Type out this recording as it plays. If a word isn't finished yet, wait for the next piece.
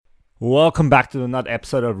Welcome back to another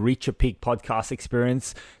episode of Reach Your Peak podcast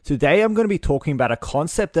experience. Today I'm going to be talking about a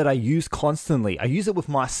concept that I use constantly. I use it with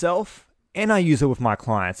myself and I use it with my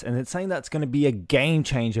clients, and it's something that's going to be a game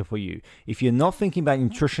changer for you. If you're not thinking about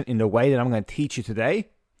nutrition in the way that I'm going to teach you today,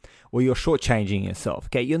 well, you're shortchanging yourself,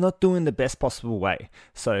 okay? You're not doing the best possible way.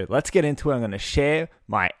 So let's get into it. I'm going to share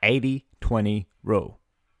my 80-20 rule.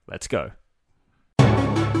 Let's go.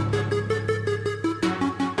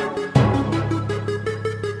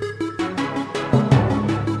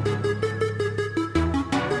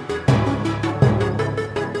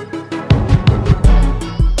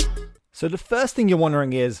 So the first thing you're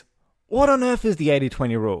wondering is, what on earth is the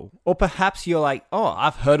 80-20 rule? Or perhaps you're like, oh,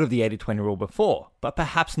 I've heard of the 80-20 rule before, but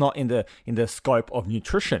perhaps not in the scope of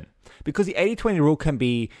nutrition. Because the 80-20 rule can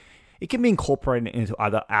be incorporated into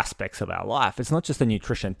other aspects of our life. It's not just a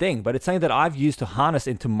nutrition thing, but it's something that I've used to harness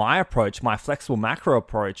into my approach, my flexible macro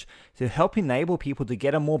approach, to help enable people to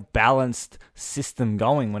get a more balanced system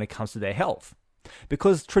going when it comes to their health.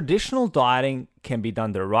 Because traditional dieting can be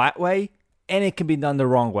done the right way, and it can be done the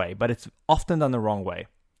wrong way, but it's often done the wrong way,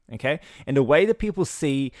 okay? And the way that people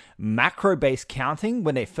see macro-based counting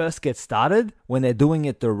when they first get started, when they're doing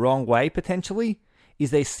it the wrong way potentially,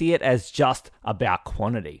 is they see it as just about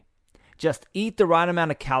quantity. Just eat the right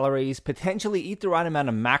amount of calories, potentially eat the right amount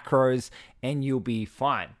of macros, and you'll be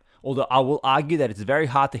fine. Although I will argue that it's very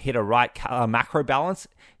hard to hit a right macro balance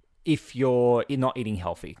if you're not eating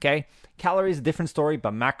healthy, okay? Calories, a different story,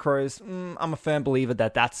 but macros, I'm a firm believer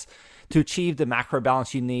that that's to achieve the macro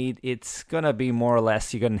balance you need, it's going to be more or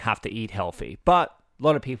less, you're going to have to eat healthy. But a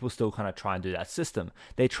lot of people still kind of try and do that system.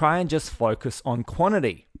 They try and just focus on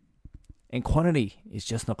quantity. And quantity is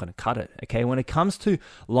just not going to cut it, okay? When it comes to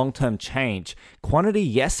long-term change, quantity,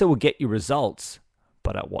 yes, it will get you results,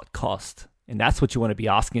 but at what cost? And that's what you want to be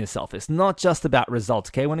asking yourself. It's not just about results,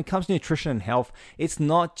 okay? When it comes to nutrition and health, it's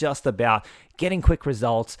not just about getting quick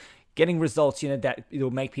results, that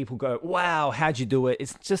it'll make people go, wow, how'd you do it?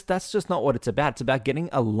 That's just not what it's about. It's about getting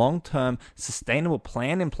a long-term sustainable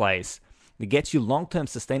plan in place that gets you long-term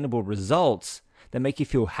sustainable results that make you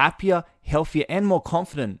feel happier, healthier, and more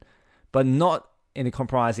confident, but not in a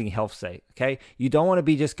compromising health state, okay? You don't want to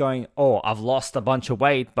be just going, oh, I've lost a bunch of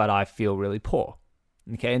weight, but I feel really poor.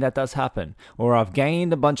 Okay, and that does happen. Or I've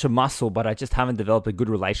gained a bunch of muscle, but I just haven't developed a good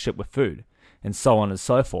relationship with food, and so on and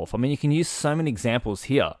so forth. I mean, you can use so many examples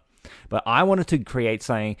here. But I wanted to create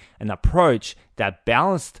an approach that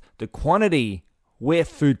balanced the quantity with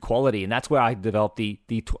food quality. And that's where I developed the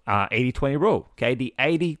 80-20 rule, okay? The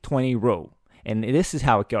 80-20 rule. And this is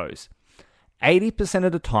how it goes. 80%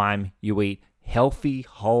 of the time, you eat healthy,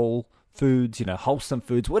 whole foods, wholesome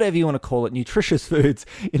foods, whatever you want to call it, nutritious foods,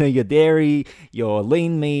 your dairy, your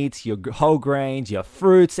lean meats, your whole grains, your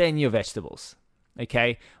fruits, and your vegetables,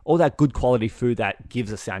 okay? All that good quality food that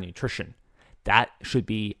gives us our nutrition. That should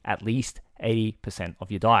be at least 80%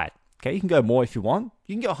 of your diet. Okay, you can go more if you want.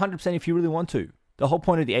 You can go 100% if you really want to. The whole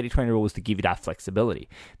point of the 80-20 rule is to give you that flexibility.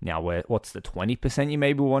 Now, what's the 20% you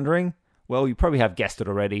may be wondering? Well, you probably have guessed it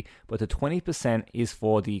already, but the 20% is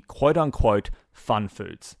for the quote-unquote fun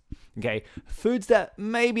foods. Okay, foods that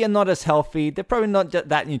maybe are not as healthy, they're probably not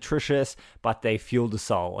that nutritious, but they fuel the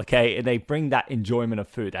soul, okay? And they bring that enjoyment of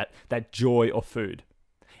food, that joy of food.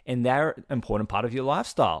 And they're an important part of your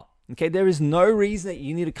lifestyle. Okay, there is no reason that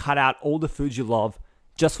you need to cut out all the foods you love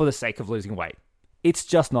just for the sake of losing weight. It's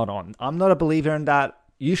just not on. I'm not a believer in that.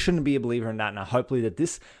 You shouldn't be a believer in that. And hopefully that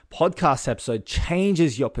this podcast episode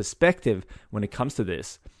changes your perspective when it comes to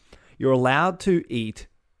this. You're allowed to eat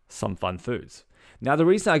some fun foods. Now, the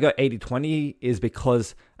reason I go 80-20 is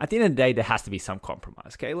because at the end of the day, there has to be some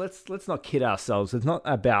compromise. Okay, let's not kid ourselves. It's not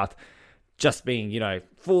about just being,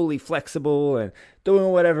 fully flexible and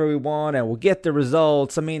doing whatever we want and we'll get the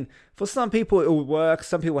results. I mean, for some people it will work.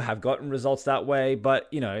 Some people have gotten results that way, but,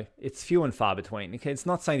 it's few and far between. Okay, it's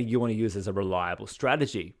not something that you want to use as a reliable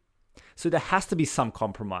strategy. So there has to be some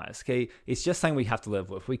compromise, okay? It's just something we have to live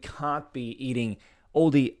with. We can't be eating all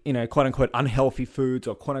the, quote unquote unhealthy foods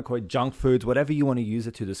or quote unquote junk foods, whatever you want to use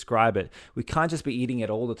it to describe it. We can't just be eating it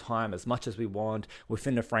all the time as much as we want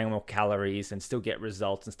within the framework of calories and still get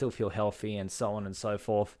results and still feel healthy and so on and so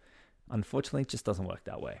forth. Unfortunately, it just doesn't work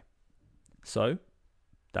that way. So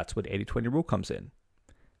that's where the 80-20 rule comes in.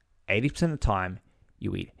 80% of the time,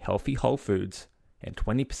 you eat healthy whole foods, and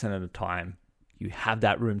 20% of the time, you have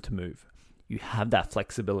that room to move. You have that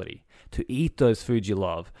flexibility to eat those foods you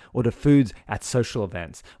love, or the foods at social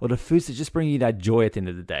events, or the foods that just bring you that joy at the end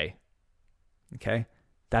of the day. Okay?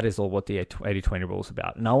 That is all what the 80-20 rule is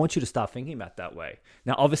about. And I want you to start thinking about that way.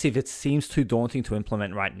 Now, obviously, if it seems too daunting to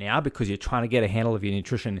implement right now because you're trying to get a handle of your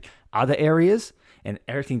nutrition in other areas and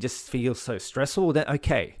everything just feels so stressful, then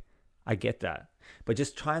okay, I get that. But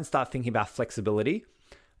just try and start thinking about flexibility,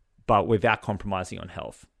 but without compromising on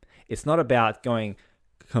health. It's not about going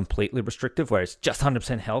completely restrictive where it's just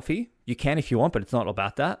 100% healthy. You can if you want, but it's not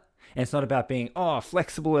about that. And it's not about being,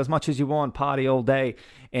 flexible as much as you want, party all day,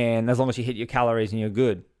 and as long as you hit your calories and you're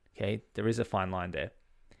good. Okay, there is a fine line there.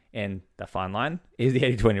 And that fine line is the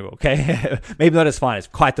 80-20 rule, okay? Maybe not as fine, it's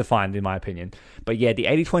quite defined in my opinion. But yeah, the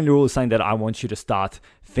 80-20 rule is something that I want you to start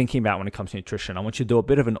thinking about when it comes to nutrition. I want you to do a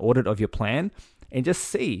bit of an audit of your plan and just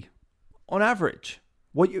see, on average,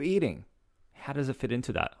 what you're eating. How does it fit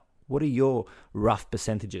into that? What are your rough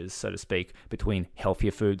percentages, so to speak, between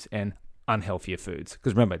healthier foods and unhealthier foods?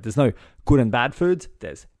 Because remember, there's no good and bad foods.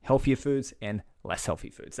 There's healthier foods and less healthy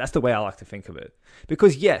foods. That's the way I like to think of it.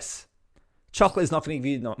 Because yes, chocolate is not going to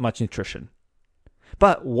give you much nutrition.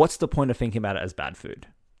 But what's the point of thinking about it as bad food?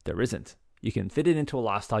 There isn't. You can fit it into a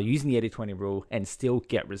lifestyle using the 80-20 rule and still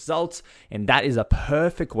get results. And that is a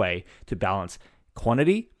perfect way to balance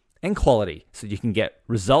quantity and quality. So you can get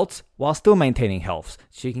results while still maintaining health.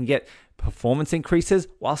 So you can get performance increases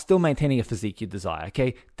while still maintaining a physique you desire.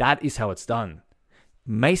 Okay, that is how it's done.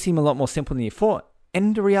 May seem a lot more simple than you thought.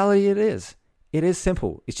 And in reality, it is. It is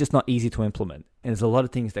simple. It's just not easy to implement. And there's a lot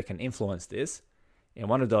of things that can influence this. And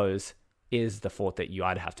one of those is the thought that you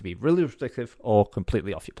either have to be really restrictive or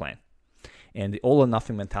completely off your plan. And the all or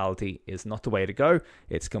nothing mentality is not the way to go.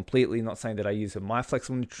 It's completely not something that I use in my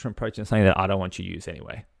flexible nutrition approach and something that I don't want you to use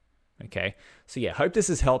anyway. Okay, so yeah, hope this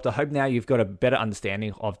has helped. I hope now you've got a better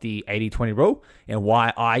understanding of the 80-20 rule and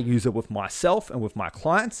why I use it with myself and with my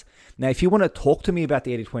clients. Now, if you want to talk to me about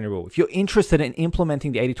the 80-20 rule, if you're interested in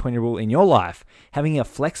implementing the 80-20 rule in your life, having a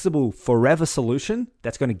flexible forever solution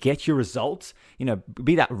that's going to get you results,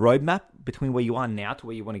 be that roadmap between where you are now to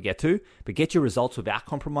where you want to get to, but get your results without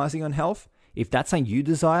compromising on health, if that's something you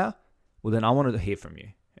desire, well, then I want to hear from you.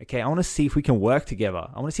 Okay, I want to see if we can work together.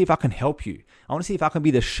 I want to see if I can help you. I want to see if I can be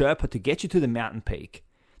the Sherpa to get you to the mountain peak,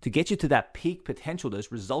 to get you to that peak potential,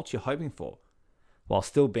 those results you're hoping for, while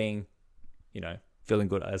still being, feeling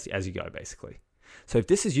good as you go, basically. So if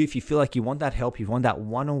this is you, if you feel like you want that help, you want that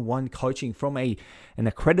one-on-one coaching from an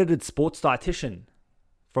accredited sports dietitian,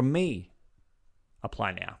 from me,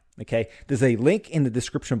 apply now. Okay, there's a link in the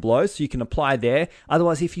description below, so you can apply there.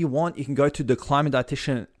 Otherwise, if you want, you can go to the Climbing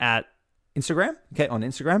Dietitian at Instagram, okay, on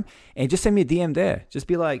Instagram, and just send me a DM there. Just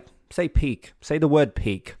be like, say peak, say the word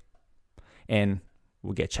peak, and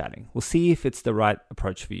we'll get chatting. We'll see if it's the right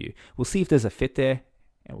approach for you. We'll see if there's a fit there,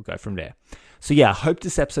 and we'll go from there. So yeah, I hope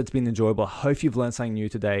this episode's been enjoyable. I hope you've learned something new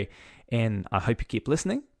today, and I hope you keep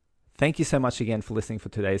listening. Thank you so much again for listening for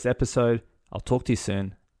today's episode. I'll talk to you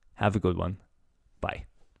soon. Have a good one. Bye.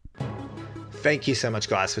 Thank you so much,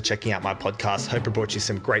 guys, for checking out my podcast. Hope it brought you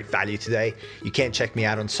some great value today. You can check me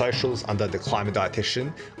out on socials under The Climbing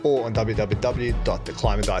Dietitian or on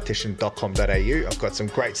www.theclimbingdietitian.com.au. I've got some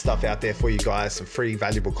great stuff out there for you guys, some free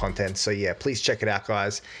valuable content. So yeah, please check it out,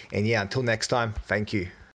 guys. And yeah, until next time, thank you.